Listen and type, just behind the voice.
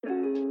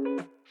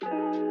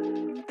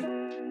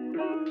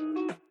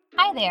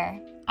Hi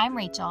there, I'm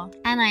Rachel.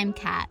 And I'm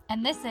Kat.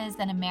 And this is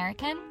an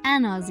American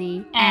and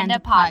Aussie and a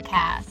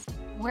podcast.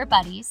 We're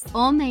buddies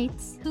or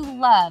mates who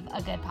love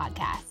a good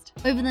podcast.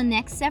 Over the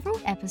next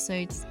several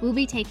episodes, we'll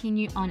be taking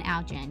you on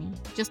our journey.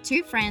 Just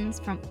two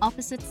friends from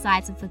opposite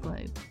sides of the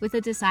globe with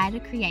a desire to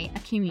create a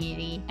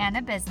community and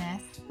a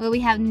business where we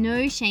have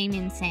no shame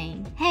in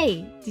saying,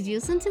 hey, did you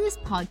listen to this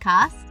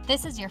podcast?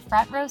 This is your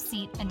front row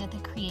seat into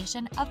the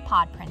creation of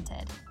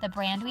Podprinted, the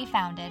brand we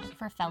founded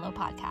for fellow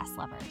podcast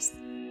lovers.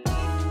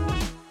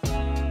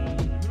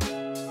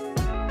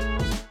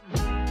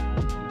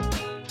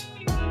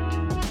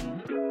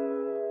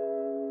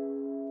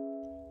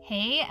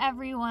 Hey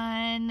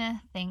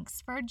everyone,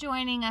 thanks for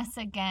joining us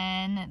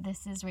again.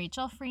 This is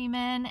Rachel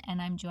Freeman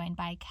and I'm joined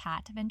by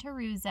Kat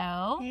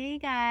Venturuzzo. Hey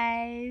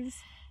guys.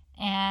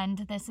 And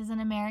this is an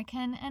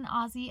American and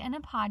Aussie and a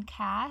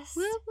podcast.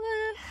 Woo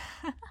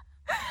woo.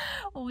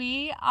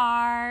 We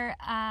are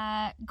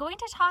going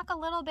to talk a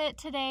little bit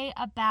today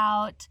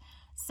about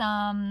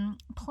some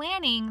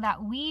planning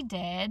that we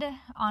did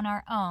on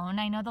our own.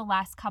 I know the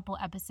last couple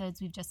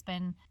episodes we've just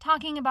been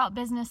talking about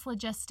business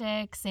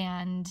logistics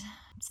and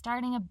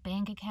starting a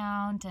bank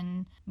account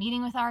and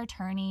meeting with our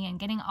attorney and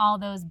getting all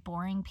those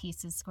boring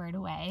pieces squared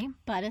away.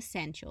 But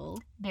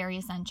essential. Very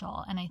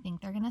essential. And I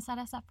think they're going to set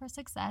us up for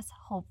success,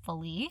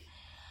 hopefully.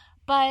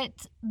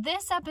 But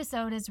this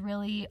episode is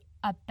really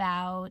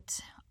about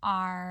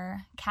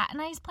our Kat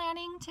and I's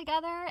planning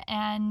together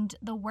and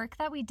the work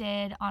that we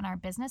did on our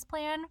business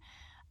plan,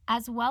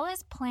 as well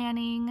as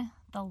planning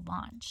the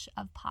launch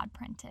of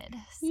Podprinted.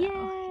 So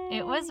Yay.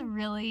 It was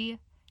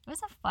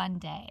a fun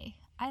day.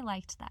 I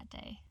liked that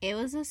day. It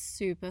was a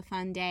super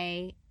fun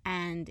day,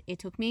 and it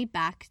took me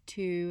back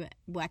to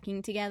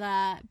working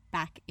together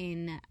back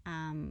in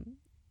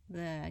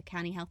the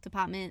county health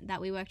department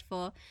that we worked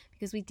for,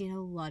 because we did a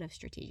lot of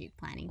strategic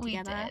planning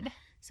together. We did.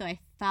 So I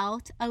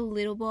felt a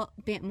little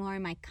bit more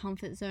in my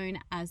comfort zone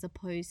as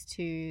opposed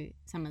to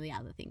some of the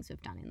other things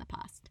we've done in the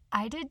past.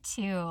 I did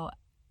too,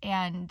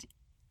 and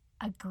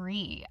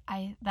agree.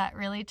 That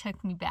really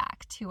took me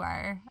back to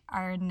our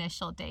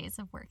initial days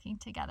of working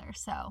together.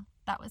 So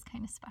that was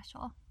kind of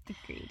special.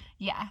 Agreed.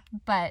 Yeah.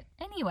 But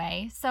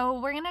anyway, so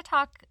we're going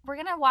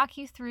to walk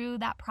you through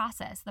that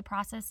process, the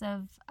process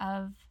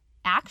of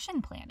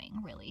action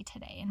planning really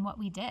today and what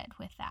we did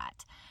with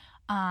that.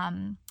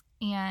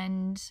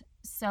 And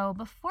so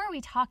before we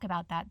talk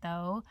about that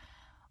though,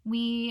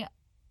 we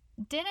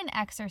did an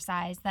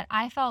exercise that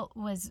I felt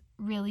was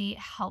really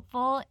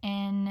helpful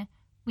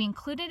we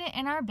included it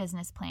in our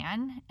business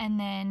plan, and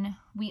then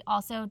we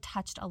also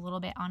touched a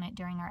little bit on it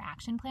during our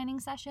action planning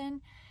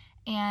session.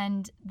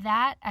 And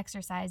that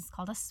exercise is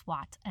called a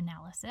SWOT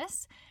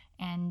analysis.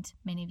 And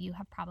many of you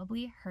have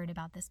probably heard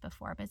about this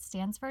before, but it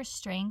stands for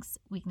strengths,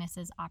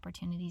 weaknesses,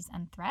 opportunities,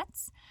 and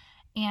threats.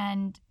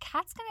 And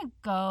Kat's going to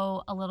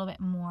go a little bit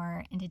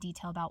more into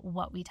detail about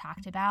what we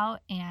talked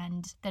about,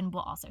 and then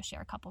we'll also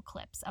share a couple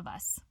clips of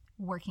us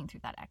working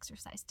through that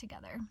exercise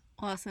together.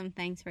 Awesome.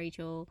 Thanks,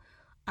 Rachel.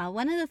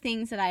 One of the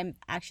things that I'm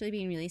actually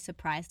been really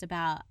surprised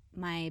about,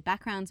 my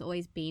background's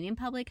always been in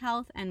public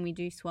health, and we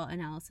do SWOT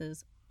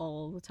analysis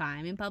all the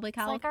time in public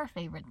health. It's like our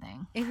favorite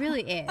thing. It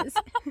really is.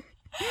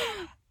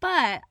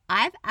 But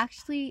I've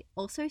actually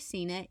also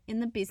seen it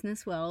in the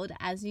business world,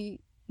 as you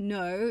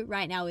know,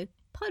 right now with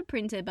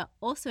Podprinted, but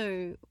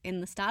also in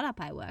the startup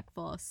I work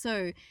for.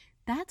 So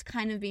that's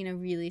kind of been a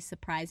really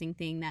surprising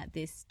thing that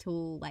this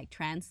tool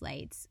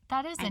translates.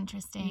 That is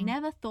interesting.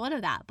 Never thought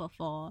of that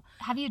before.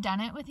 Have you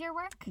done it with your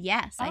work?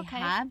 Yes, okay. I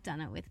have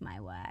done it with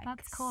my work.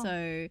 That's cool.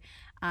 So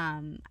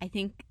I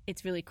think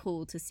it's really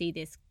cool to see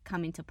this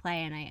come into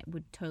play, and I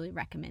would totally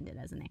recommend it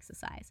as an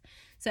exercise.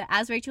 So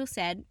as Rachel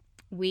said,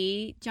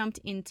 we jumped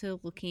into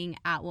looking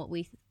at what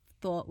we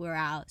thought were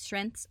our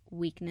strengths,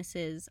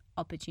 weaknesses,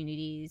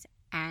 opportunities,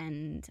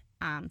 and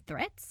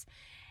threats.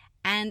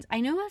 And I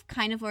know I've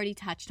kind of already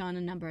touched on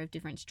a number of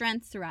different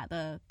strengths throughout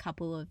the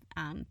couple of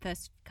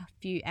first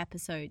few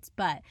episodes,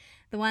 but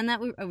the one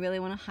that I really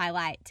want to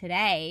highlight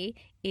today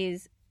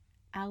is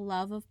our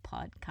love of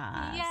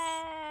podcasts.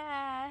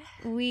 Yeah.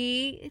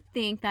 We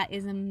think that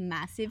is a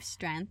massive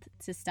strength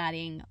to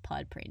starting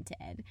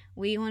Podprinted.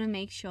 We want to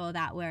make sure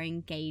that we're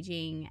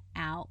engaging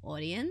our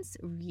audience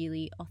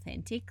really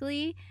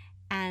authentically,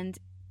 and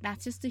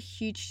that's just a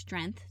huge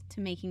strength to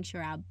making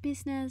sure our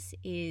business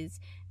is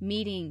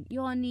meeting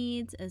your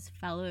needs as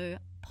fellow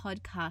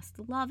podcast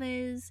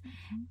lovers.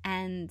 Mm-hmm.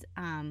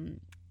 And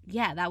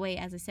that way,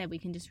 as I said, we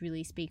can just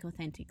really speak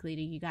authentically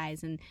to you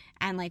guys, and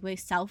we're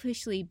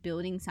selfishly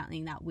building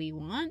something that we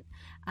want,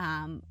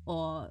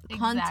 or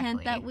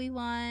content that we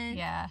want.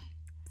 Yeah.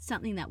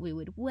 Something that we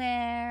would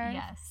wear.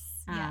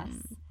 Yes.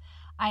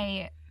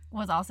 I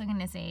was also going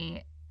to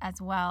say as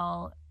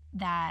well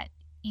that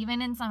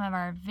even in some of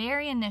our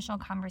very initial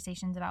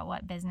conversations about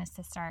what business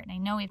to start, and I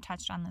know we've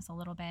touched on this a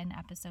little bit in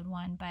episode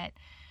 1, but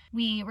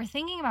we were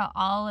thinking about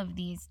all of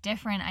these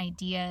different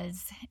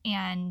ideas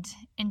and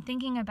in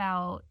thinking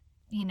about,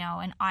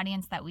 an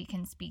audience that we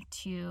can speak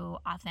to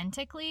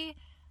authentically,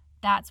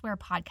 that's where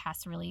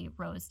podcasts really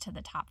rose to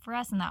the top for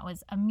us. And that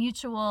was a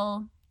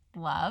mutual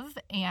love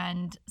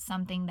and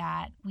something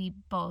that we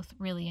both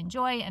really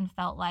enjoy and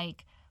felt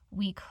like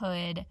we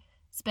could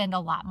spend a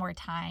lot more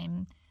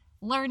time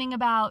learning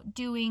about,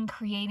 doing,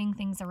 creating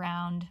things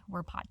around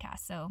were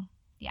podcasts. So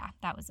yeah,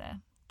 that was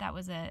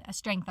a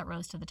strength that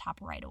rose to the top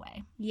right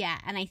away. Yeah,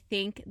 and I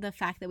think the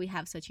fact that we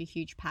have such a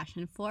huge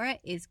passion for it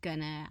is going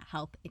to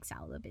help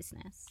excel the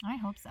business. I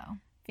hope so.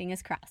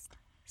 Fingers crossed.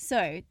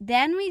 So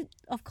then we,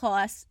 of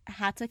course,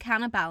 had to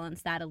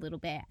counterbalance that a little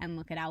bit and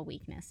look at our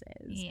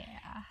weaknesses. Yeah.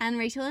 And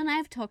Rachel and I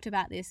have talked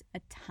about this a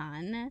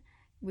ton.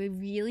 We're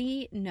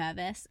really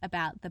nervous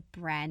about the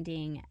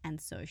branding and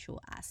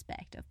social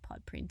aspect of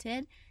Pod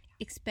Printed,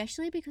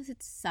 especially because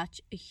it's such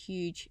a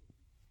huge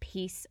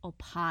piece or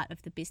part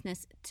of the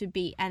business to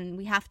be, and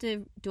we have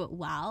to do it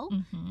well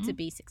to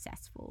be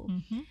successful.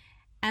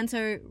 And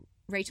so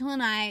Rachel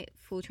and I,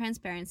 full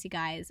transparency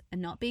guys, are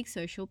not big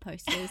social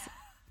posters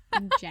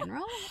in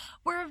general.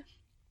 We're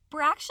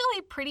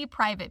actually pretty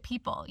private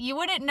people. You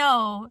wouldn't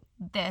know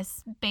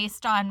this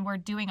based on we're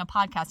doing a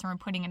podcast and we're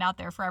putting it out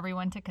there for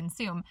everyone to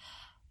consume.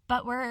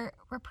 But we're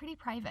pretty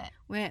private.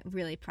 We're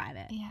really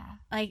private. Yeah.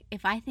 Like,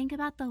 if I think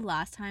about the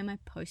last time I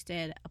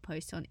posted a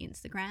post on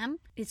Instagram,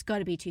 it's got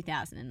to be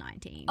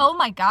 2019. Oh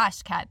my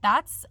gosh, Kat,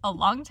 that's a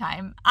long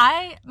time.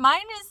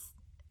 Mine is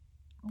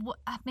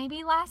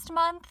maybe last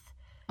month.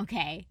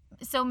 Okay.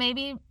 So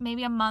maybe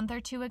a month or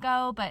two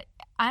ago, but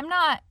I'm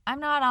not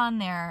on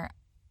there.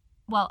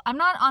 Well, I'm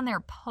not on there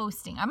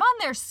posting. I'm on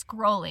there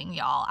scrolling,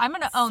 y'all. I'm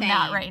going to own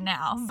that right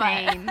now.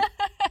 Same.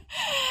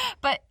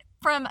 But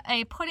from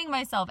a putting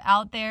myself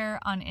out there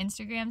on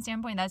Instagram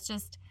standpoint, that's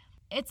just,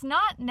 it's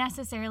not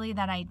necessarily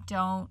that I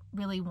don't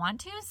really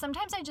want to.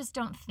 Sometimes I just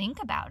don't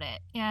think about it.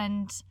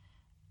 And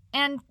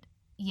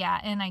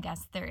yeah, and I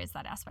guess there is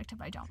that aspect of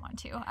I don't want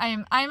to.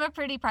 I'm a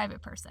pretty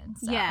private person.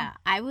 So. Yeah,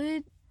 I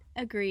would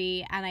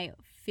agree. And I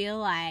feel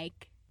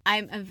like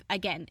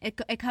again,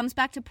 it comes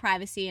back to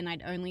privacy, and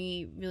I'd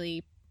only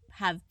really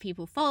have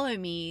people follow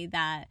me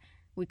that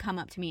would come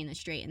up to me in the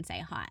street and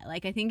say hi.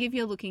 Like, I think if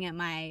you're looking at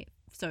my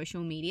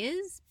social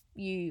medias,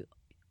 you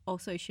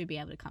also should be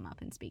able to come up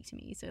and speak to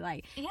me. So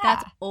like,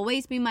 that's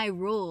always been my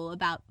rule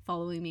about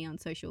following me on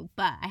social,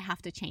 but I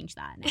have to change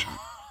that now.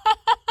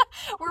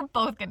 We're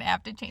both gonna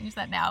have to change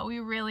that now. We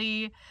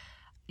really,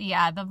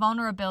 the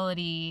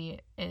vulnerability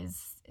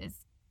is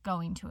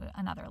going to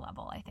another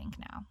level, I think,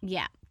 now.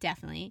 Yeah,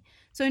 definitely.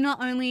 So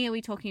not only are we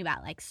talking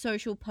about like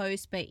social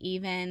posts, but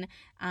even,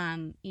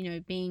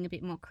 being a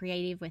bit more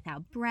creative with our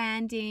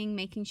branding,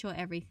 making sure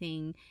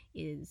everything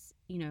is,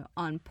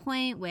 on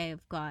point. We've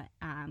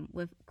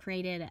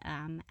created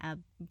a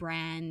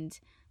brand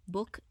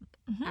book.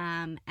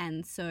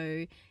 And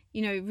so,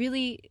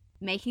 really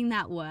making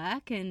that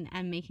work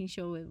and making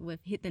sure we've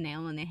hit the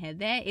nail on the head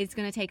there is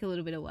going to take a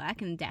little bit of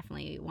work, and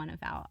definitely one of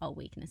our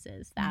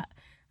weaknesses that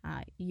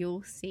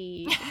you'll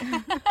see.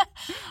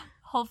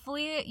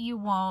 Hopefully you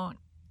won't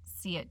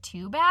see it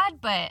too bad,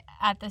 but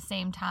at the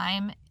same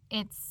time,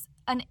 it's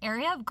an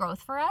area of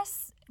growth for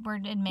us. We're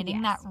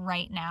admitting that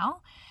right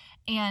now.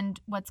 And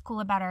what's cool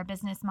about our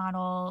business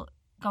model,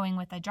 going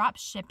with a drop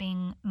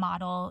shipping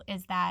model,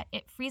 is that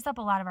it frees up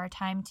a lot of our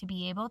time to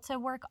be able to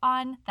work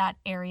on that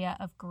area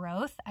of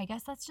growth. I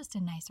guess that's just a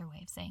nicer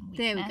way of saying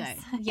weakness. There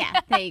we go. Yeah,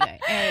 there you go.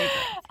 Very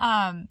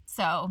good.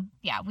 So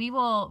yeah, we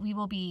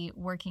will be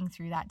working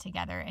through that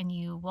together, and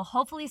you will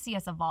hopefully see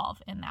us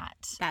evolve in that.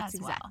 That's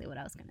exactly what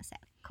I was going to say.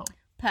 Cool.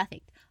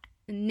 Perfect.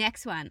 The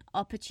next one,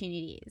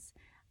 opportunities.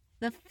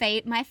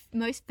 My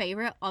most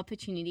favorite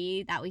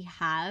opportunity that we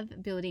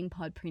have building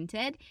Pod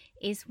Printed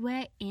is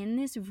we're in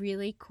this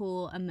really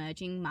cool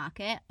emerging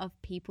market of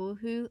people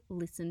who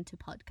listen to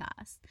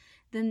podcasts.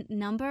 The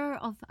number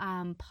of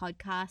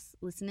podcast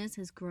listeners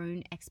has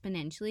grown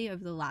exponentially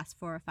over the last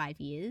 4 or 5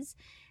 years.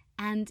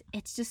 And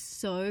it's just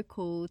so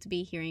cool to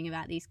be hearing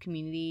about these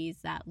communities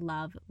that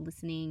love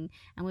listening.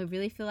 And we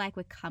really feel like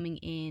we're coming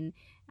in,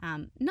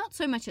 not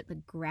so much at the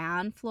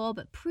ground floor,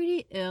 but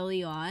pretty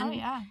early on. Oh,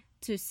 yeah.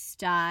 To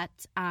start,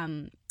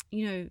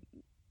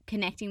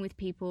 connecting with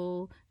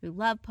people who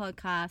love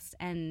podcasts.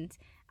 And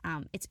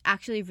it's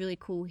actually really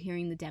cool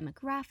hearing the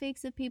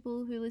demographics of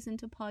people who listen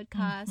to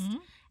podcasts.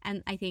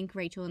 And I think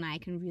Rachel and I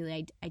can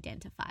really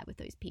identify with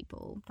those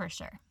people. For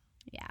sure.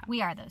 Yeah.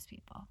 We are those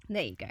people.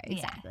 There you go.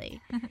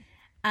 Exactly.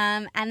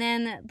 And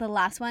then the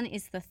last one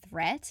is the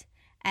threat.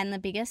 And the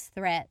biggest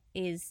threat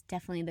is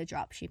definitely the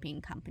drop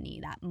shipping company,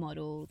 that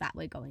model that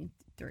we're going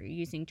through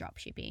using drop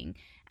shipping.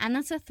 And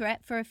that's a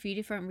threat for a few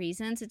different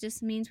reasons. It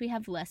just means we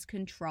have less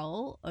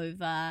control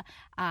over,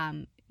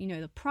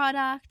 the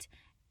product,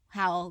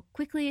 how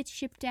quickly it's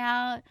shipped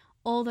out,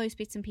 all those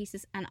bits and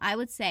pieces. And I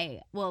would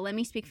say, well, let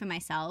me speak for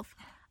myself.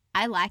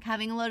 I like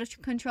having a lot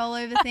of control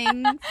over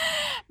things.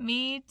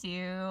 Me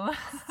too.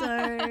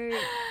 So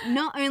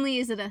not only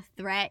is it a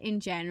threat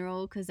in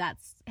general, because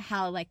that's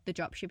how like the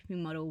drop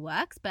shipping model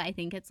works, but I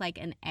think it's like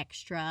an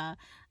extra,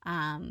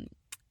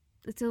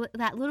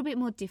 that little bit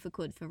more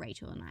difficult for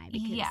Rachel and I.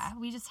 Because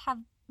we just have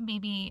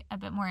maybe a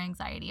bit more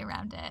anxiety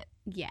around it.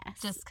 Yes.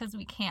 Just because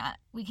we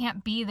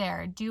can't be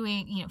there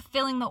doing,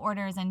 filling the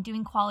orders and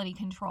doing quality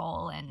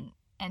control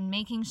and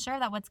making sure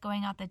that what's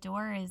going out the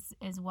door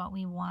is what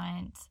we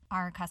want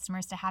our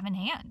customers to have in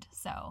hand.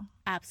 So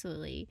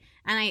absolutely.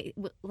 And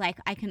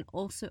I can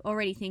also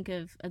already think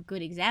of a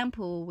good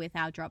example with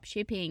our drop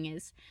shipping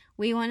is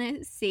we want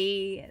to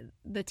see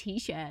the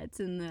t-shirts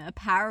and the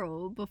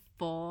apparel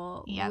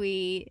before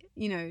we,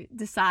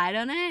 decide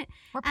on it.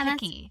 We're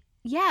picky.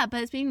 Yeah,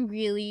 but it's been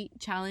really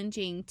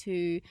challenging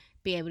to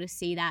be able to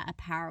see that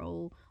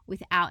apparel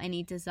without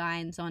any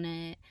designs on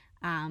it.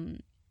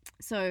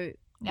 So,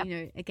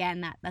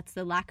 again, that's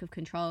the lack of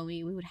control.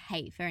 We would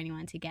hate for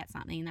anyone to get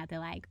something that they're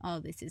like, oh,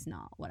 this is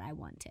not what I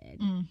wanted.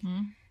 Mm-hmm.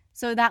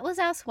 So that was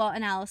our SWOT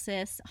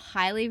analysis.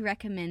 Highly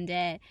recommend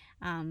it.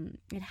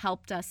 It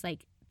helped us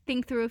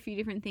think through a few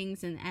different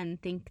things and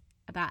think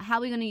about how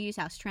we're going to use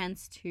our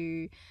strengths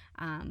to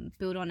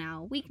build on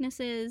our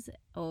weaknesses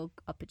or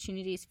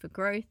opportunities for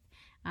growth.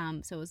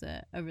 So it was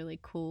a really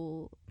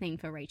cool thing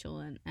for Rachel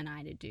and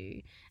I to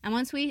do. And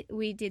once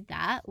we did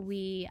that,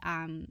 we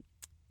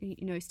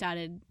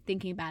started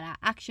thinking about our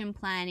action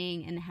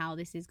planning and how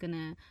this is going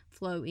to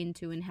flow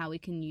into and how we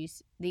can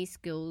use these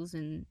skills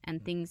and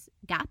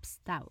gaps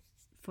that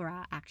for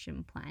our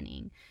action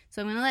planning. So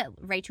I'm going to let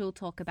Rachel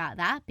talk about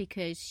that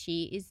because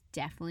she is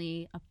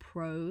definitely a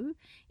pro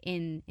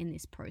in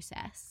this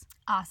process.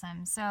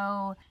 Awesome.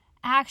 So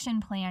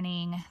action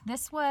planning,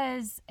 this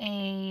was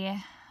a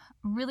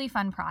really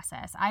fun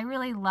process. I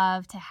really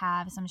love to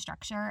have some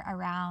structure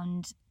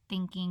around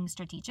thinking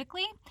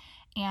strategically.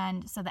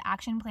 And so the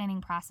action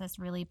planning process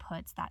really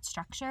puts that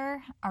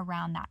structure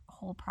around that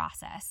whole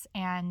process.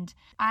 And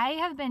I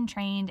have been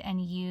trained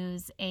and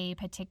use a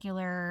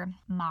particular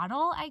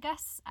model, I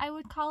guess I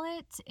would call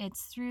it.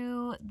 It's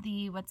through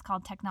what's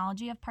called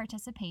technology of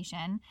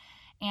participation.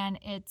 And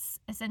it's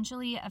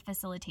essentially a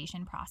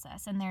facilitation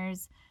process. And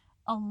there's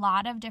a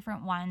lot of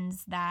different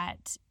ones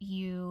that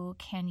you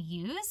can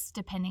use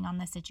depending on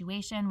the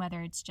situation,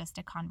 whether it's just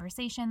a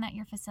conversation that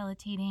you're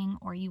facilitating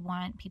or you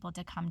want people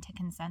to come to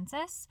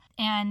consensus.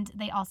 And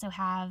they also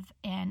have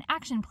an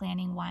action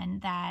planning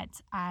one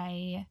that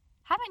I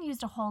haven't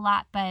used a whole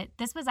lot, but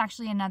this was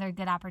actually another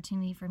good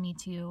opportunity for me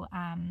to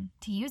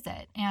use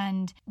it.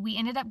 And we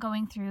ended up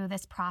going through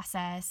this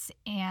process,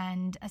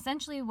 and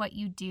essentially what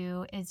you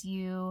do is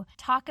you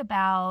talk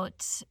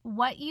about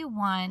what you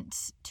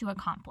want to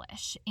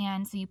accomplish.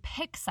 And so you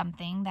pick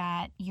something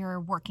that you're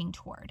working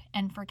toward.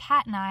 And for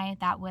Kat and I,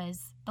 that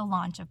was the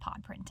launch of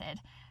Pod Printed.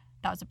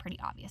 That was a pretty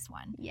obvious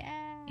one.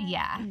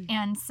 Yeah.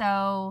 And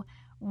so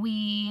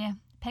we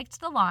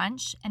picked the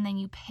launch, and then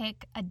you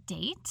pick a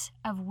date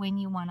of when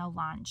you want to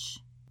launch,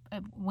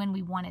 when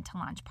we wanted to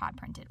launch Pod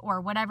Printed,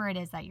 or whatever it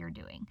is that you're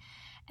doing.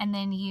 And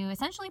then you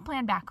essentially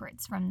plan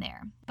backwards from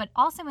there. But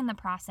also in the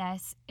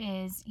process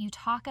is you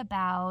talk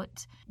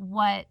about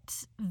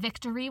what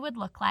victory would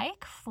look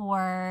like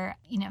for,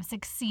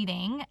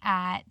 succeeding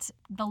at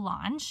the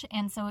launch.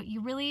 And so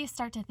you really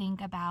start to think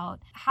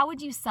about how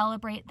would you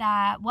celebrate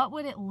that? What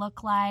would it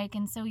look like?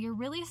 And so you're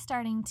really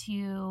starting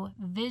to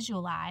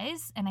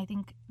visualize. And I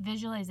think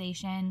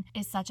visualization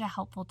is such a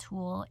helpful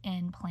tool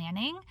in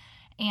planning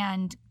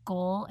and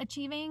goal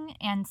achieving.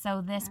 And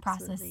so this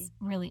process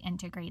really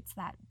integrates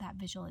that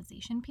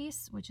visualization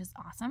piece, which is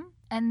awesome.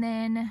 And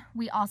then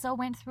we also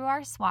went through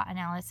our SWOT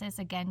analysis,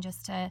 again,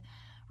 just to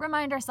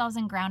remind ourselves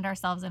and ground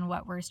ourselves in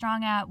what we're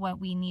strong at, what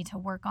we need to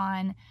work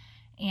on,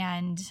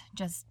 and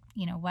just,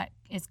 what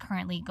is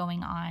currently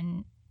going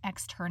on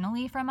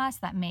externally from us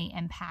that may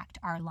impact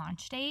our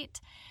launch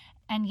date.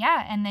 And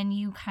and then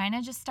you kind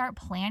of just start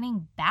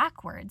planning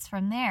backwards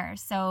from there.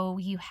 So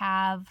we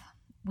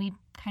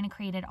kind of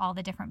created all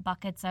the different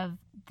buckets of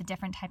the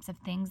different types of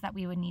things that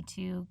we would need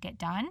to get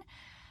done,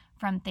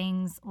 from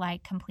things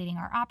like completing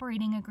our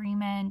operating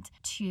agreement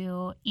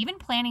to even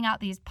planning out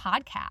these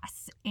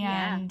podcasts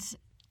and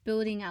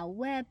building our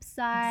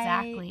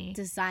website,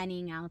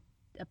 designing our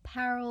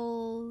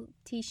apparel,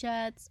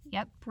 t-shirts,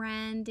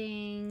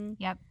 branding.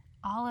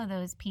 All of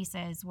those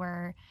pieces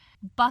were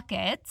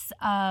buckets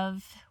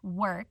of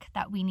work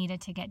that we needed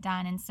to get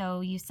done. And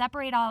so you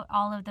separate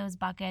all of those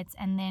buckets,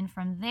 and then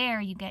from there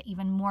you get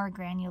even more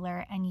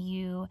granular and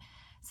you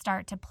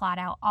start to plot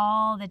out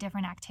all the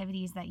different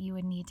activities that you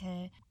would need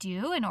to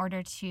do in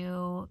order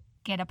to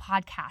get a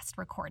podcast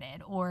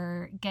recorded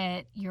or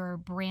get your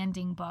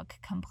branding book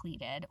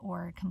completed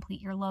or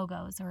complete your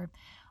logos or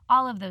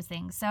all of those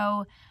things.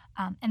 So,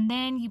 and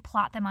then you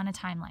plot them on a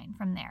timeline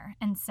from there.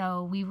 And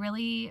so we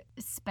really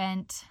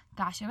spent,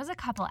 it was a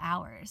couple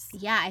hours.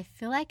 Yeah, I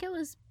feel like it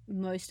was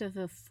most of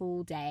a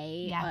full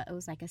day. It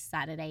was like a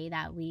Saturday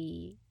that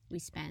we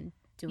spent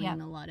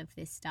doing a lot of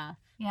this stuff.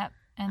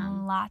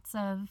 And lots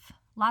of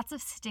Lots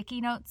of sticky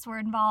notes were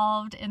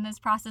involved in this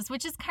process,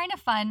 which is kind of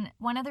fun.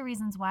 One of the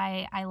reasons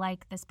why I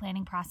like this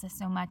planning process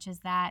so much is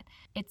that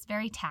it's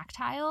very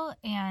tactile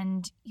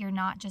and you're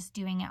not just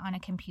doing it on a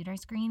computer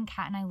screen.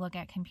 Kat and I look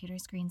at computer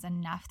screens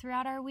enough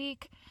throughout our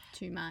week.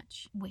 Too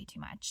much. Way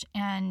too much.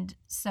 And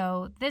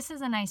so this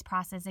is a nice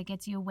process. It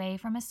gets you away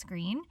from a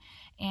screen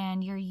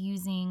and you're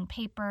using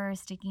paper,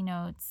 sticky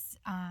notes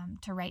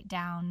to write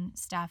down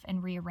stuff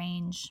and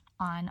rearrange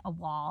on a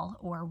wall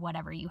or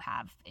whatever you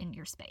have in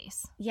your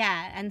space.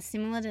 Yeah, and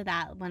similar to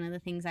that, one of the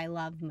things I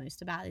love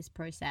most about this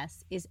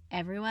process is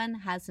everyone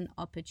has an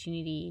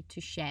opportunity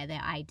to share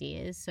their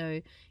ideas.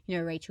 So,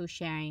 Rachel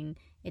sharing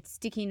it's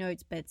sticky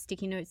notes, but it's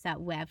sticky notes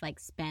that we've like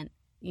spent,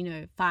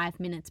 5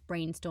 minutes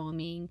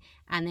brainstorming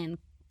and then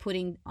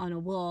putting on a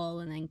wall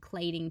and then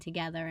collating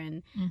together.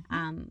 And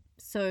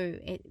so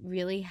it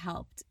really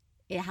helped.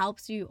 It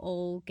helps you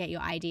all get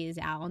your ideas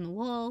out on the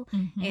wall.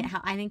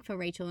 I think for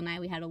Rachel and I,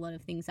 we had a lot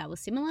of things that were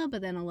similar,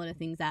 but then a lot of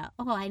things that,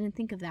 I didn't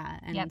think of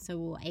that. And so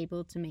we were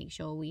able to make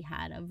sure we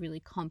had a really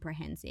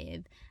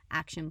comprehensive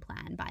action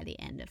plan by the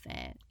end of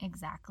it.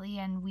 Exactly.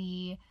 And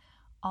we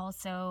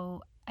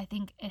also, I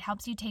think it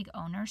helps you take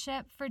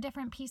ownership for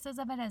different pieces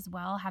of it as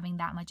well, having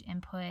that much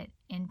input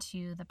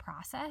into the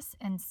process.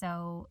 And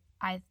so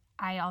I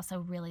also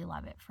really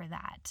love it for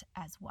that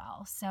as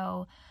well.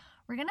 So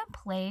we're going to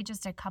play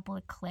just a couple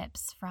of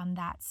clips from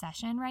that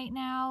session right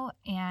now,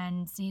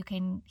 and so you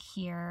can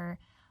hear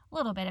a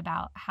little bit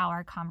about how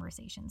our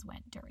conversations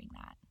went during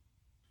that.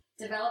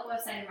 Develop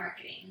website and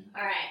marketing.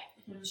 All right.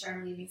 I'm sure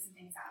I'm leaving some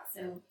things out,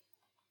 so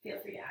feel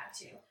free to add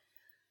too.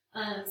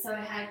 So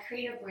I had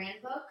create a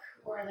brand book,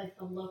 or like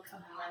the look of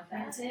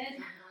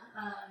Podprinted.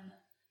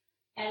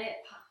 Edit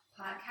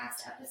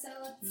podcast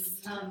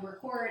episodes.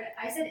 Record.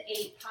 I said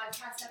 8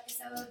 podcast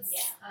episodes.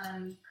 Yeah.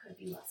 Could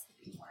be less,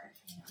 could be more,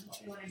 depending on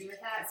what we want to do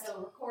with that. So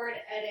record,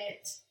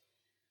 edit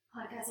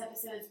podcast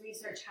episodes,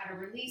 research how to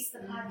release the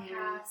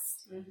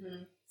podcast.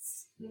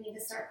 We need to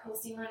start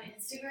posting on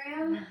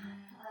Instagram.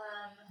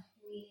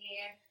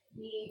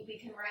 We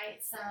can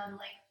write some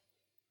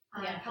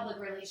public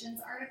relations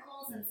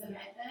articles and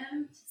submit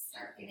them to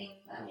start getting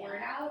the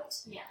word out.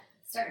 Yeah.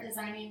 Start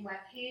designing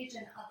webpage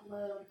and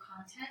upload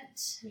content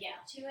to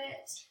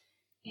it,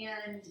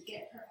 and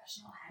get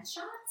professional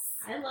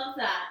headshots. I love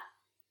that.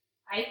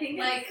 I think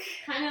it's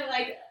kind of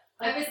like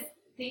I was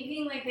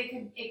thinking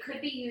it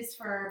could be used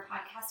for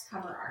podcast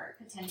cover art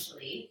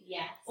potentially.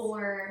 Yes.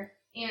 Or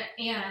the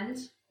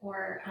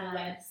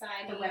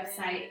website. The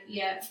website.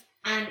 Yep.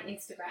 And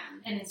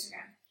Instagram.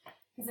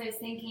 Because I was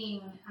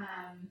thinking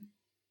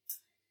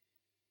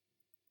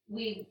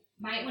we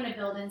might want to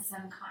build in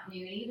some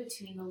continuity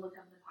between the look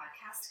of the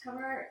podcast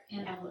cover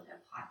and the look of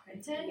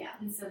Podprinted. Yeah.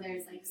 And so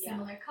there's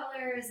similar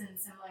colors and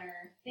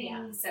similar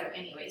things. Yeah. So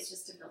anyways,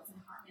 just to build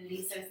some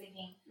continuity. So I was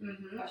thinking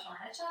professional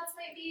headshots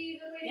might be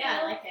a good way to go. Yeah,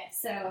 I like it.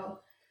 So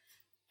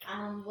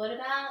what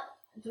about,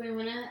 do we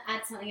want to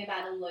add something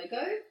about a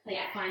logo?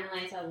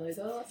 Finalize our logo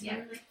or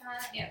something like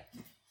that? Yep.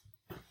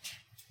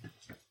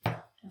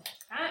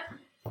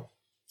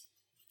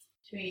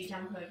 Should we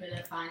jump over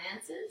to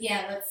finances?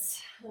 Yeah,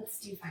 let's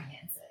do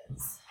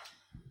finances.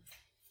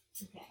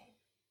 Okay.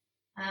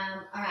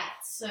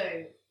 Alright, so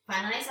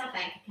finalize our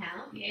bank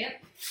account.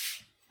 Yep.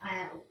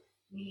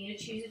 We need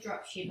to choose a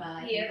dropshipper.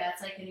 I think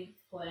that's an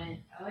important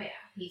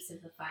piece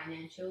of the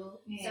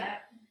financial stuff.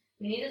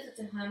 We need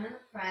to determine the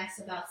price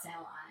of our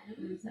sale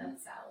items, our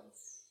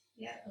sales.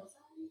 Yep.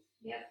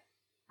 Yep.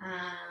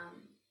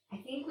 I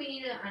think we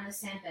need to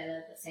understand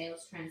better the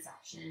sales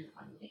transaction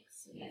on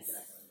Wix. We need to do a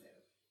little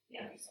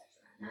bit of research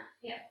around that.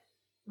 Yep.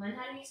 Learn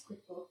how to use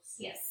QuickBooks.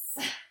 Yes.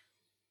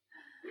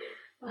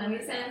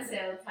 Understand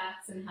sales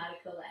tax and how to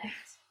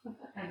collect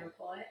and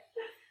report.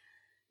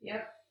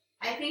 Yep.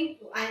 I think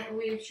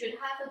we should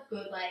have a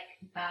good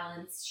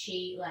balance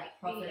sheet,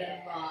 profit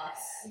and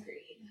loss.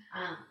 Agreed.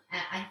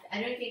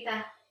 I don't think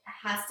that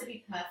has to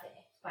be perfect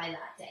by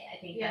that day. I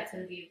think that's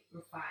going to be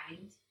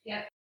refined.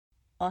 Yep.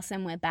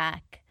 Awesome, we're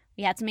back.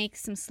 We had to make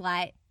some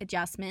slight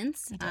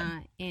adjustments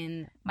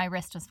in my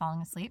wrist was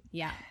falling asleep.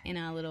 Yeah, in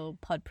our little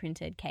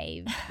Podprinted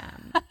cave.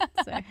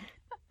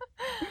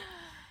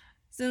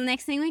 So the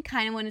next thing we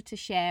kind of wanted to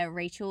share,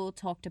 Rachel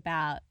talked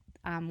about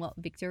what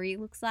victory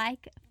looks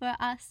like for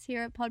us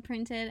here at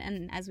Podprinted,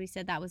 and as we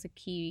said, that was a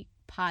key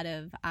part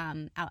of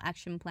our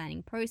action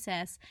planning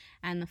process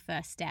and the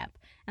first step.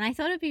 And I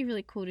thought it'd be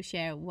really cool to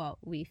share what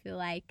we feel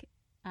like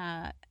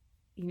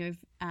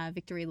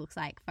victory looks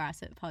like for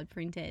us at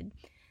Podprinted.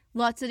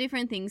 Lots of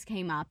different things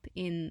came up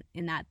in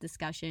that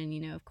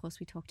discussion. Of course,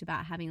 we talked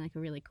about having a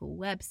really cool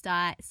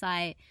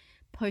website,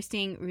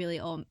 posting really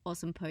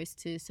awesome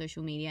posts to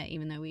social media,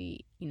 even though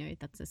we,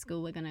 that's a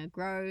skill we're going to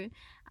grow.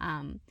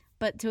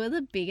 But two of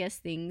the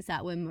biggest things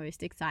that we're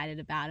most excited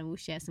about, and we'll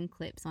share some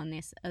clips on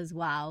this as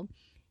well,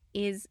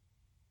 is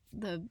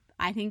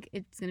I think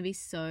it's going to be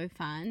so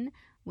fun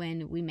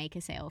when we make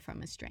a sale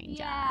from a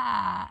stranger.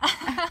 Yeah.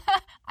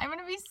 I'm going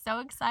to be so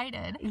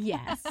excited.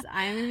 Yes,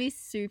 I'm going to be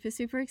super,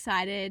 super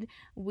excited.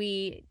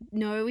 We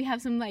know we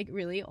have some like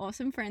really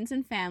awesome friends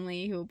and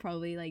family who will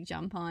probably like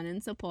jump on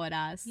and support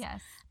us.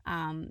 Yes.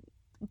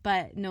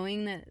 But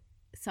knowing that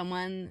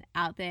someone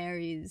out there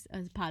is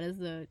as part of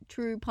the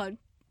true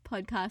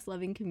podcast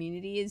loving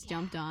community has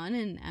jumped on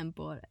and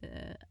bought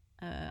a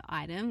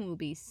item will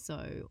be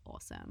so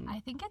awesome. I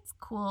think it's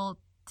cool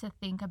to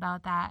think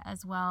about that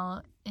as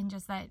well, and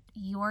just that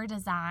your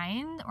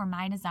design or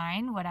my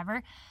design,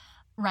 whatever,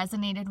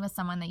 resonated with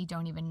someone that you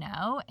don't even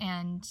know,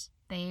 and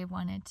they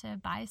wanted to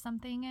buy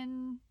something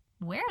and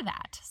wear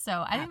that.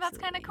 So I think that's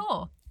kind of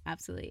cool.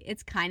 Absolutely.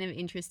 It's kind of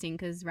interesting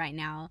because right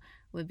now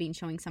we've been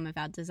showing some of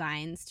our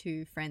designs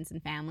to friends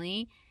and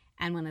family,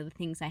 and one of the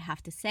things I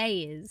have to say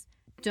is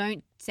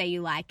don't say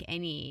you like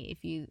any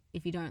if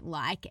you don't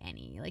like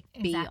any. Like,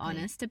 be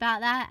honest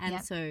about that.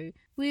 And so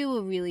we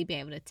will really be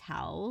able to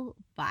tell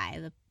by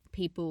the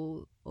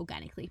people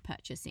organically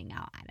purchasing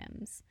our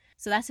items.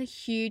 So that's a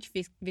huge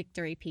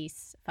victory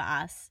piece for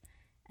us.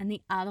 And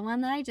the other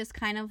one that I just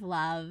kind of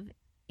love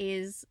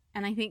is,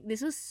 and I think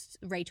this was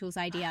Rachel's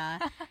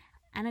idea,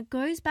 and it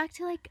goes back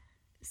to like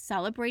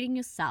celebrating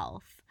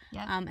yourself.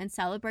 Yep. And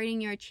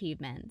celebrating your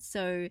achievements.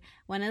 So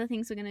one of the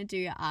things we're going to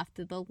do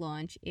after the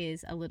launch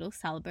is a little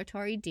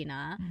celebratory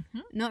dinner. Mm-hmm.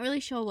 Not really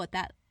sure what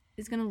that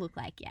is going to look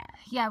like yet.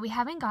 Yeah, we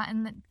haven't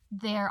gotten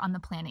there on the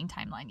planning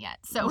timeline yet.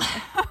 So,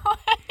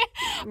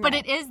 but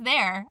it is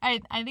there.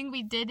 I think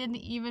we didn't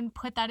even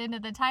put that into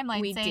the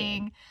timeline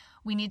saying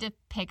we need to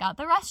pick out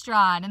the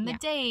restaurant and the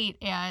date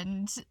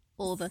and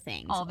all the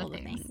things. All the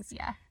things.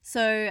 Yeah.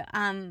 So,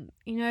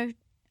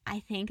 I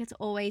think it's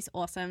always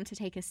awesome to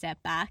take a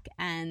step back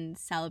and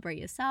celebrate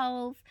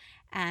yourself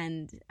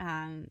and,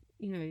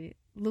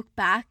 look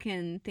back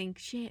and think,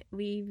 shit,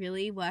 we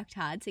really worked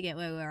hard to get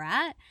where we're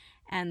at.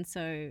 And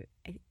so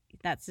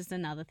that's just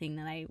another thing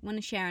that I want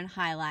to share and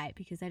highlight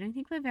because I don't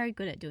think we're very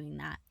good at doing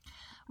that.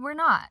 We're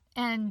not.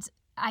 And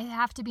I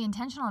have to be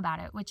intentional about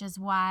it, which is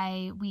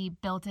why we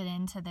built it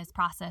into this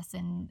process,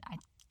 and I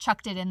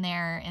chucked it in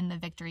there in the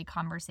victory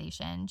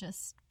conversation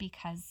just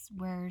because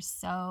we're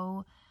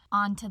so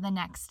on to the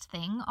next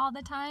thing all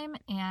the time,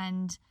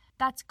 and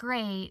that's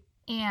great.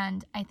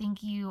 And I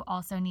think you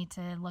also need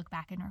to look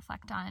back and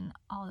reflect on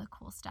all the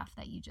cool stuff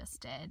that you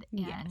just did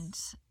and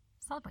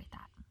celebrate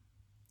that.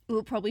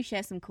 We'll probably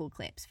share some cool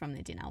clips from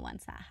the dinner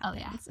once that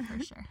happens. Oh yeah,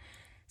 for sure.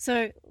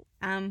 So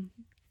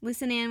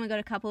listen in. We've got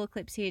a couple of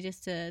clips here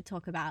just to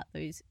talk about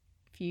those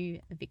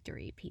few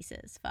victory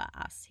pieces for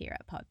us here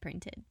at Pod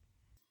Printed.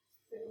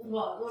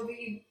 What will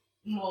be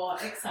more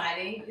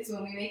exciting is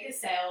when we make a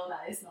sale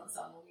that is not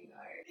someone we know.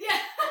 Yeah.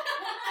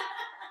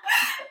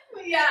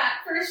 Yeah,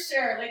 for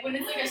sure. Like when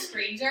it's like a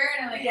stranger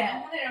and I'm like,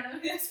 I don't know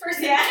who this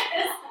person is.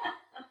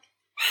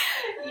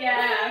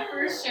 Yeah,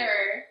 for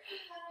sure.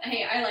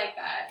 Hey, I like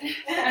that.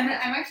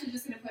 I'm actually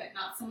just going to put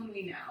not someone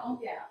we know.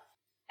 Yeah.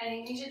 I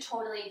think we should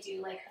totally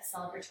do like a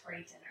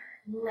celebratory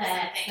dinner.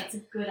 That's a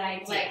good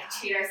idea. Like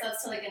treat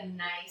ourselves to like a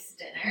nice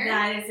dinner.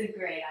 That is a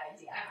great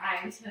idea.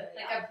 I'm totally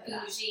like a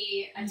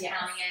bougie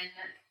Italian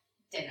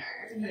dinner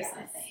or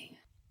something.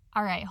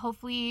 All right.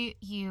 Hopefully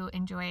you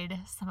enjoyed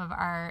some of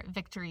our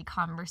victory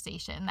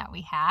conversation that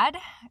we had.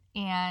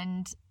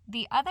 And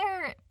the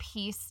other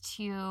piece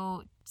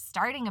to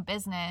starting a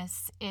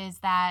business is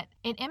that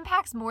it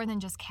impacts more than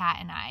just Kat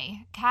and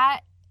I.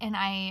 Kat and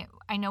I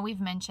know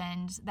we've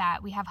mentioned that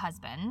we have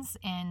husbands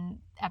in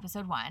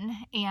episode 1.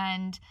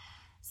 And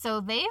so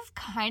they've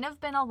kind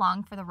of been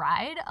along for the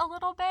ride a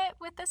little bit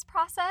with this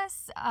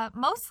process,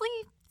 mostly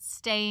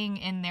staying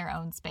in their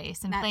own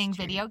space and playing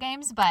video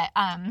games, but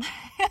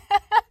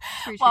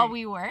while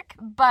we work.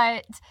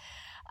 But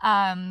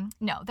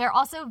no,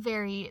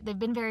 they've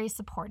been very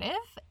supportive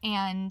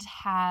and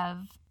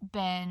have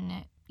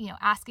been,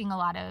 asking a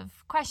lot of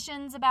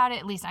questions about it.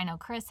 At least I know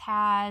Chris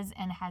has,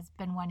 and has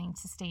been wanting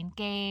to stay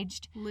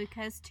engaged. Luke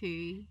has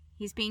too.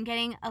 He's been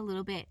getting a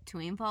little bit too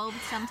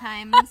involved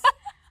sometimes,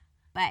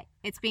 but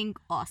it's been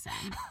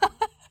awesome.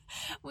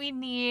 We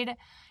need,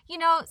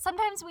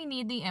 sometimes we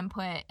need the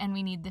input and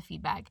we need the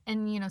feedback,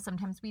 and,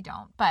 sometimes we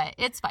don't, but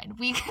it's fine.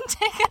 We can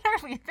take it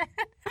or leave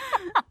it.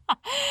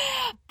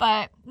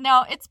 But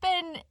no,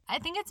 I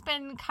think it's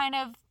been kind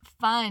of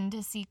fun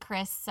to see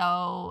Chris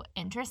so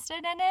interested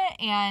in it.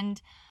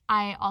 And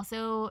I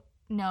also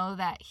know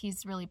that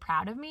he's really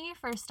proud of me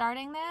for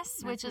starting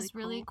this, which is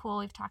really cool.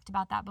 We've talked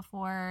about that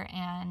before.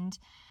 And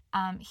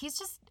he's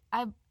just,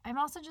 I'm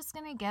also just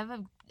going to give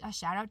a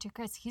shout out to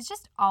Chris. He's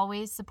just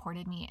always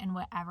supported me in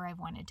whatever I've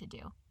wanted to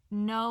do.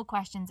 No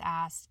questions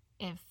asked.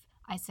 If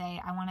I say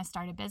I want to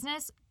start a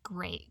business,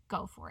 great,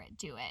 go for it,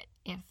 do it.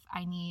 If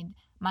I need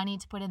money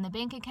to put in the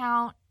bank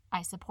account,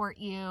 I support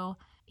you.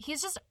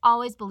 He's just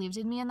always believed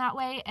in me in that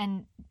way.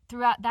 And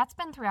that's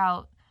been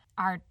throughout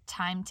our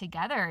time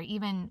together.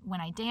 Even when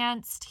I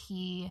danced,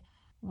 he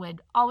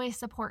would always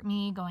support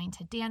me going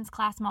to dance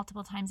class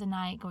multiple times a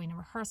night, going to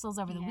rehearsals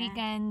over the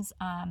weekends.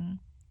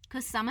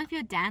 Because some of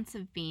your dance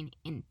have been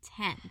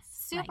intense.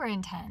 Super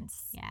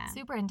intense. Yeah.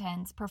 Super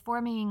intense.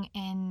 Performing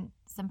in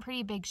some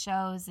pretty big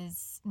shows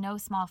is no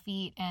small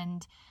feat,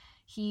 and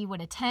he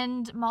would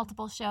attend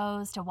multiple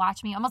shows to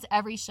watch me. Almost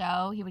every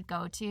show he would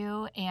go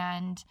to.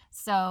 And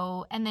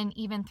then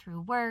even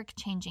through work,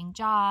 changing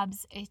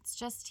jobs, he's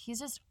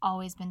just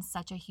always been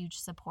such a huge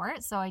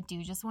support. So I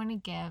do just want to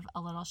give a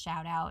little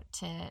shout out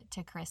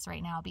to Chris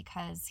right now,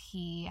 because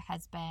he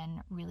has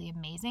been really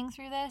amazing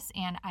through this.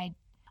 And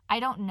I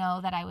don't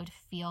know that I would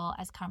feel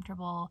as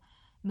comfortable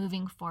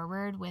moving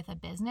forward with a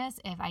business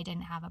if I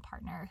didn't have a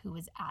partner who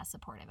was as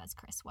supportive as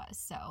Chris was.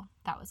 So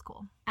that was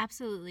cool.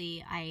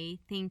 Absolutely. I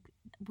think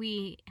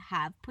we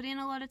have put in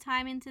a lot of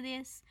time into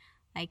this.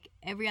 Like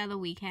every other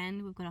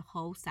weekend, we've got a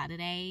whole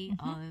Saturday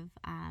of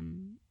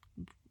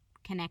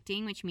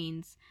connecting, which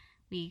means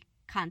we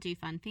can't do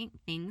fun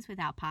things with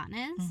our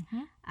partners.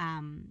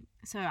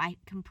 So I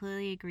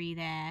completely agree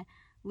there.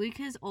 Luke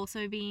has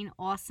also been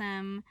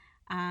awesome.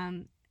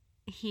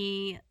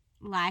 He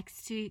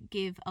likes to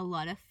give a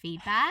lot of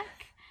feedback.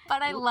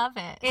 But I love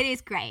it. It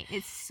is great.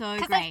 It's so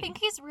great. Because I think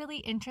he's really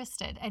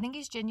interested. I think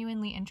he's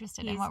genuinely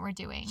interested in what we're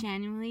doing.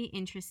 Genuinely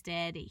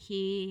interested.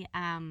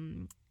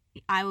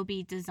 I will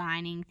be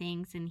designing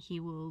things and he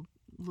will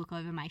look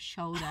over my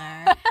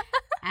shoulder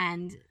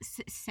and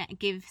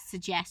give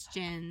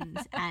suggestions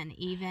and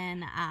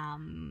even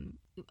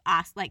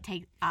ask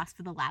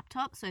for the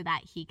laptop so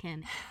that he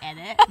can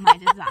edit my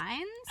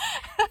designs.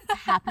 It's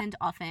happened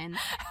often.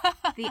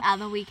 The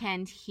other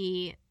weekend,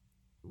 he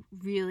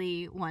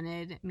really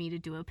wanted me to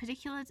do a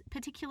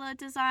particular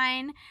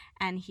design,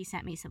 and he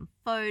sent me some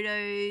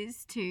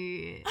photos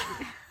to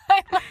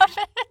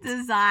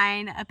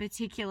design a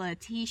particular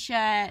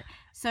t-shirt.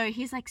 So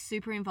he's like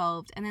super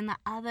involved. And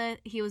then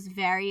he was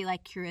very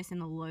like curious in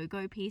the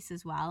logo piece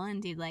as well,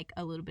 and did like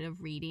a little bit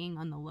of reading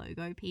on the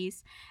logo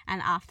piece.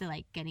 And after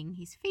like getting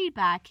his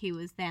feedback, he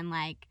was then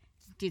like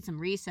did some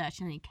research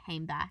and he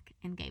came back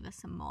and gave us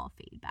some more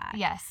feedback.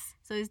 Yes.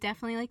 So he's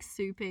definitely like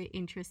super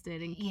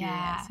interested and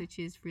curious, which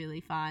is really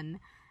fun.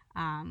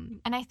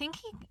 And I think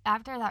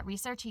after that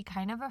research, he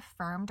kind of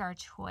affirmed our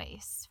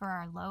choice for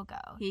our logo.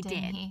 He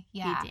didn't did. He?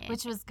 Yeah, he did.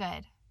 Which was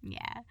good.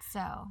 Yeah.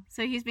 So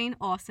he's been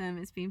awesome.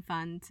 It's been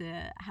fun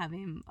to have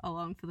him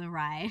along for the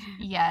ride.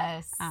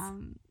 Yes.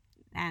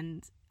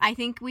 And I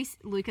think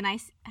Luke and I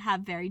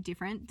have very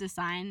different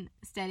design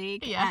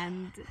aesthetic. Yeah.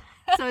 And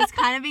so it's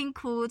kind of been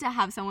cool to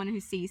have someone who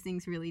sees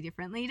things really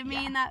differently to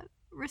me in that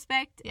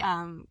respect.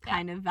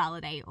 Kind of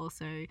validate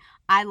also.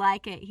 I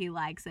like it, he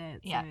likes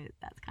it. So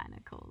that's kind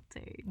of cool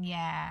too.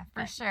 Yeah,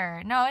 for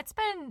sure. No, it's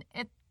been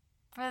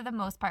for the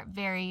most part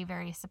very,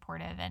 very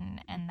supportive, and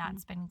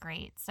that's been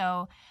great.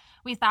 So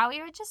we thought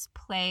we would just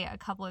play a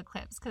couple of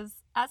clips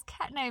because, as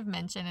Kat and I have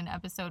mentioned in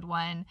episode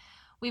 1,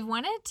 we've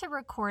wanted to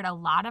record a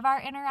lot of our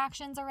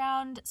interactions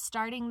around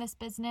starting this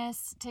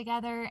business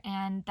together,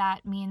 and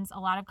that means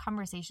a lot of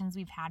conversations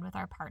we've had with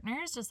our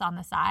partners just on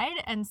the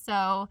side. And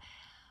so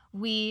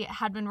we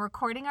had been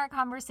recording our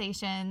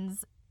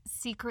conversations,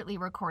 secretly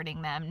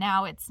recording them.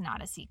 Now it's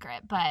not a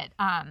secret, but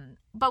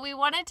we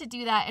wanted to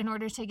do that in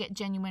order to get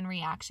genuine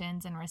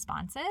reactions and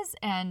responses.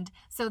 And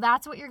so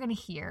that's what you're going to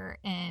hear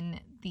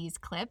in these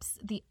clips.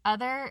 The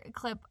other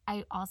clip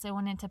I also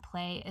wanted to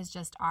play is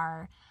just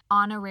our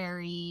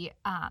honorary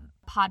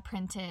Pod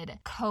Printed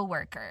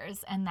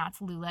co-workers, and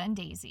that's Lula and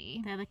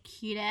Daisy. They're the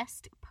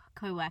cutest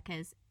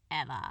co-workers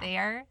ever. They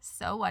are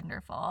so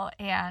wonderful,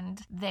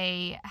 and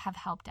they have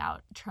helped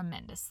out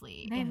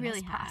tremendously in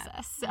this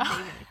process. So. They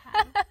really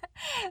have.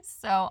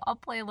 So I'll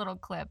play a little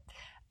clip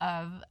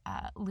of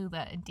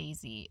Lula and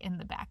Daisy in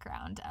the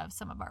background of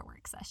some of our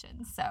work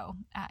sessions. So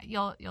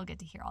you'll get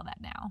to hear all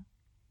that now.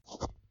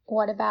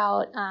 What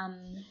about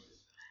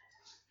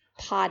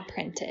Pod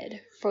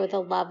Printed for the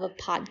love of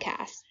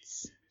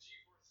podcasts?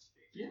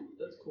 Yeah,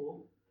 that's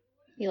cool.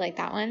 You like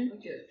that one? I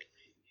like it.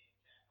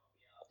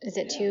 Is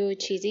it too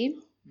cheesy?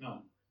 No,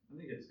 I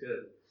think it's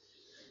good.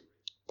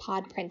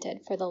 Pod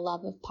Printed for the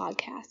love of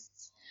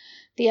podcasts.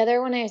 The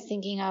other one I was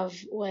thinking of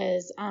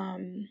was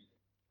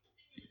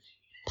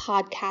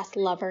Podcast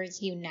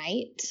Lovers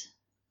Unite.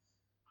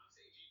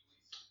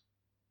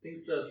 I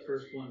think the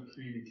first one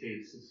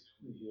communicates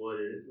what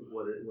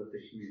the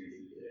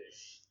community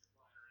is.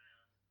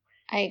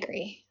 I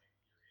agree.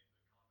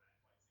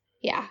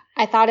 Yeah,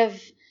 I thought of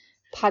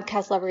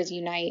Podcast Lovers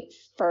Unite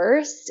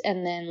first,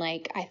 and then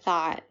I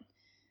thought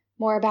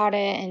more about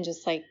it and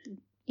just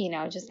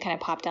just kind of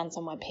popped on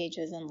some web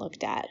pages and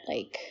looked at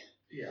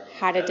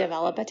how to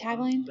develop a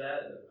tagline.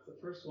 The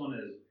first one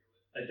is,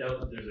 I doubt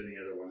that there's any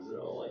other ones that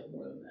I'll like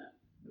more than that.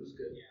 It was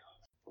good.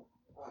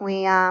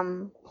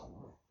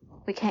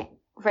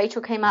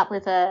 Rachel came up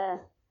with a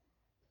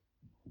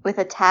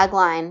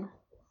tagline.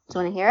 Do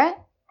you want to hear it?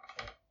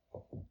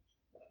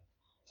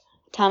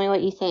 Tell me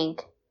what you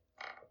think.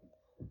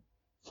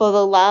 For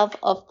the love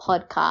of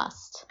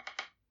podcast.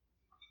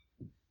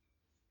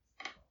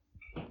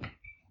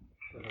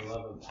 For the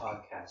love of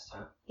podcast,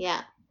 huh?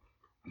 Yeah.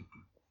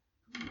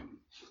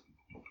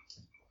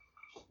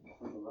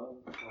 For the love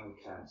of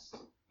podcast.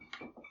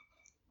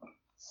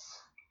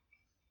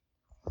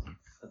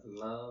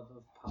 love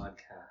of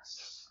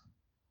podcasts.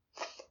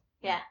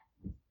 Yeah.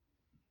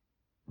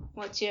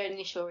 What's your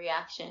initial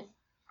reaction?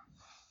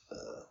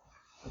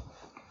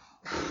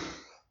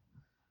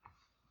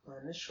 My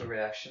initial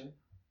reaction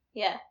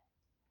Yeah.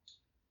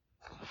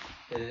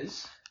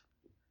 is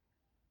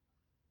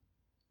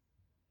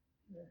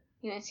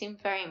You don't seem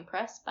very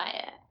impressed by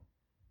it.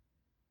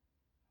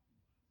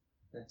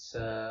 it's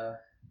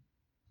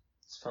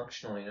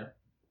functional, you know.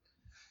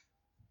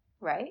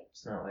 Right?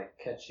 It's not like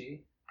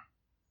catchy,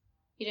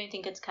 You don't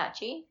think it's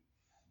catchy?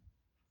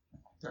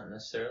 not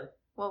necessarily.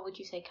 What would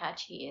you say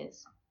catchy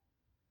is?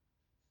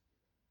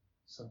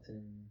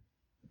 Something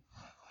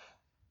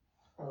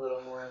a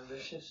little more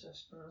ambitious, I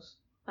suppose.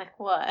 Like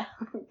what?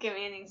 Give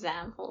me an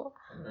example.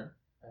 I don't know.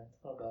 I haven't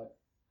thought about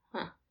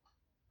it.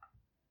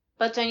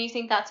 But don't you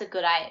think that's a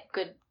good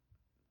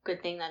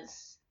thing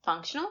that's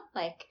functional?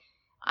 Like,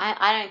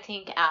 I don't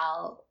think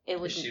it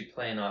would. Is she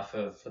playing off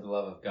of For the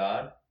Love of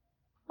God?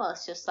 Well,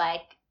 it's just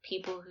like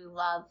people who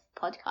love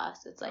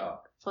podcasts. It's like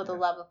for the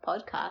love of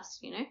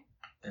podcasts, you know?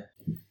 Yeah.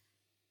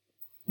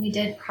 We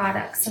did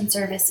products and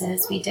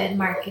services. We did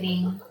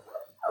marketing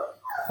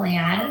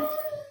plan.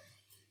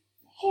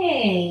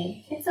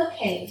 Hey, it's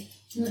okay.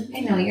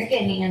 I know you're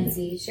getting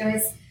antsy. She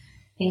always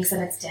thinks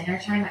that it's dinner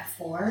time at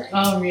 4.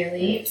 Oh,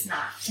 really? It's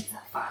not. It's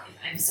at 5.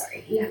 I'm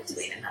sorry. You have to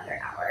wait another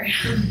hour.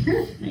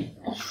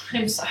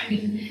 I'm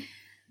sorry.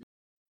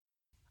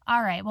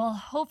 All right. Well,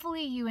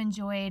 hopefully you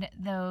enjoyed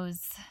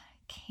those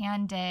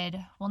candid,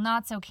 well,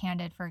 not so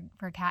candid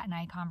for Kat and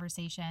I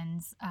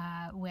conversations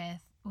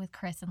with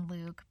Chris and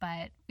Luke,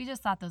 but we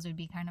just thought those would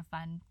be kind of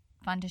fun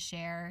to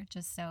share,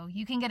 just so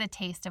you can get a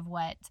taste of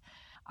what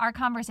our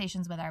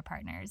conversations with our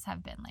partners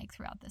have been like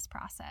throughout this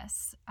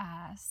process.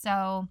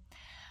 So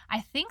I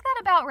think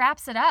that about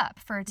wraps it up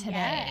for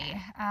today.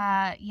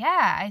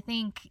 I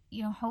think,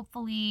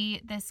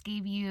 hopefully this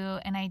gave you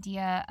an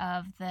idea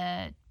of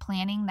the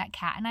planning that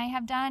Kat and I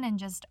have done, and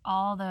just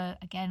all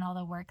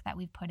the work that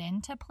we've put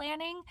into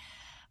planning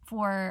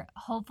for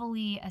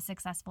hopefully a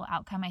successful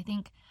outcome. I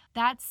think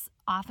that's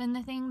often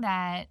the thing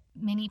that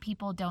many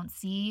people don't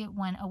see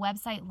when a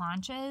website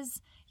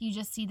launches. You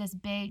just see this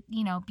big,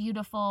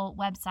 beautiful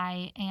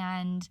website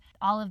and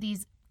all of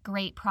these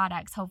great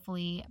products,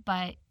 hopefully,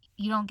 but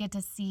you don't get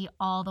to see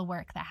all the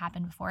work that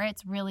happened before.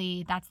 It's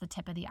really, that's the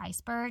tip of the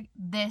iceberg.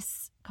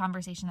 This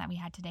conversation that we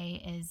had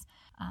today is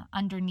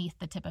underneath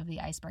the tip of the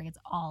iceberg. It's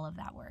all of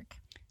that work.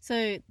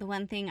 So the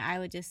one thing I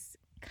would just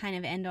kind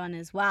of end on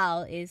as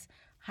well is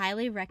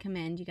highly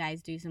recommend you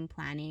guys do some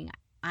planning.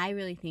 I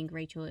really think,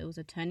 Rachel, it was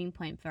a turning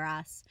point for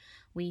us.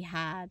 We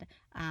had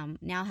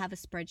now have a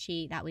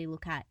spreadsheet that we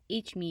look at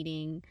each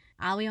meeting.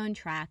 Are we on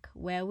track?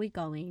 Where are we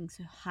going?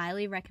 So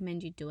highly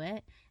recommend you do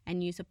it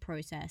and use a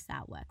process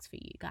that works for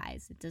you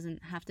guys. It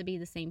doesn't have to be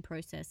the same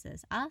process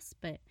as us,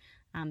 but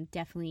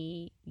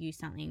definitely use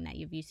something that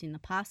you've used in the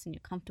past and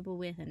you're comfortable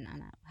with and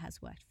that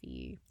has worked for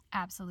you.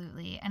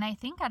 Absolutely. And I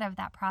think out of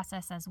that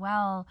process as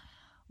well,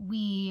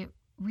 we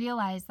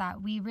realized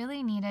that we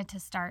really needed to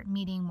start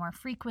meeting more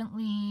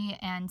frequently.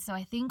 And so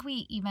I think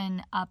we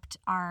even upped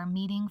our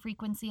meeting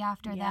frequency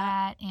after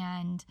that.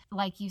 And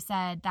like you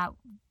said, that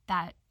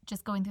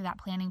just going through that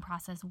planning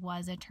process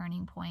was a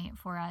turning point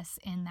for us,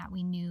 in that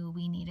we knew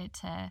we needed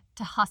to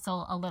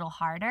hustle a little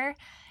harder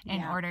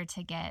in order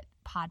to get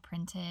Pod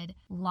Printed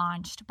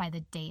launched by the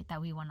date that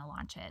we want to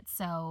launch it.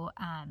 So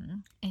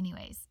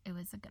anyways, it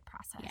was a good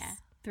process. Yeah.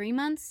 3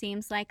 months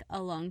seems like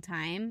a long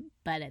time,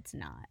 but it's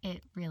not.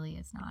 It really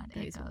is not.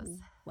 It goes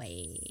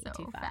way so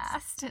too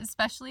fast,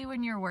 especially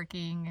when you're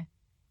working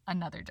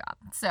another job.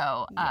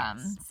 So,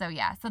 so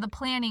the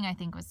planning, I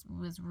think,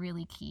 was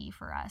really key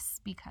for us,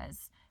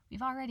 because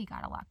we've already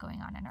got a lot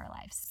going on in our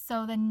lives.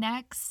 So the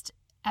next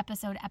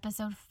episode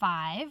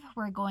 5,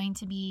 we're going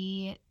to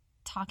be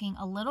talking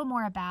a little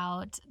more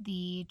about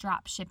the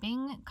drop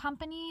shipping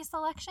company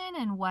selection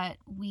and what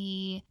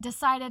we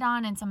decided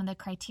on, and some of the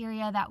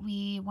criteria that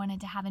we wanted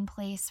to have in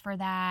place for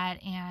that,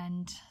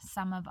 and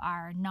some of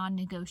our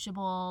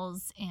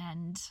non-negotiables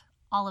and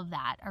all of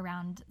that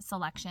around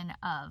selection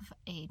of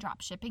a drop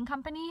shipping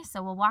company.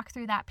 So we'll walk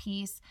through that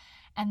piece,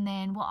 and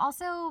then we'll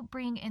also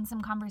bring in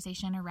some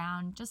conversation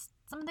around just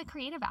some of the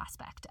creative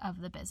aspect of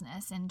the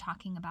business, and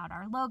talking about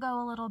our logo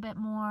a little bit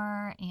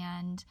more,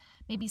 and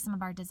maybe some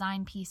of our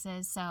design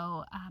pieces.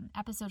 So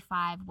episode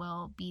 5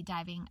 will be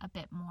diving a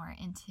bit more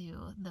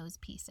into those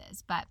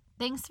pieces. But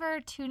thanks for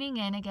tuning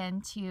in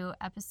again to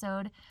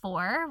episode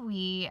 4.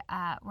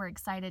 We're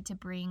excited to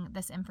bring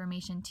this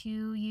information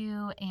to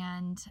you,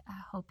 and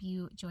hope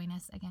you join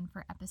us again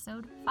for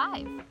episode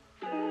 5.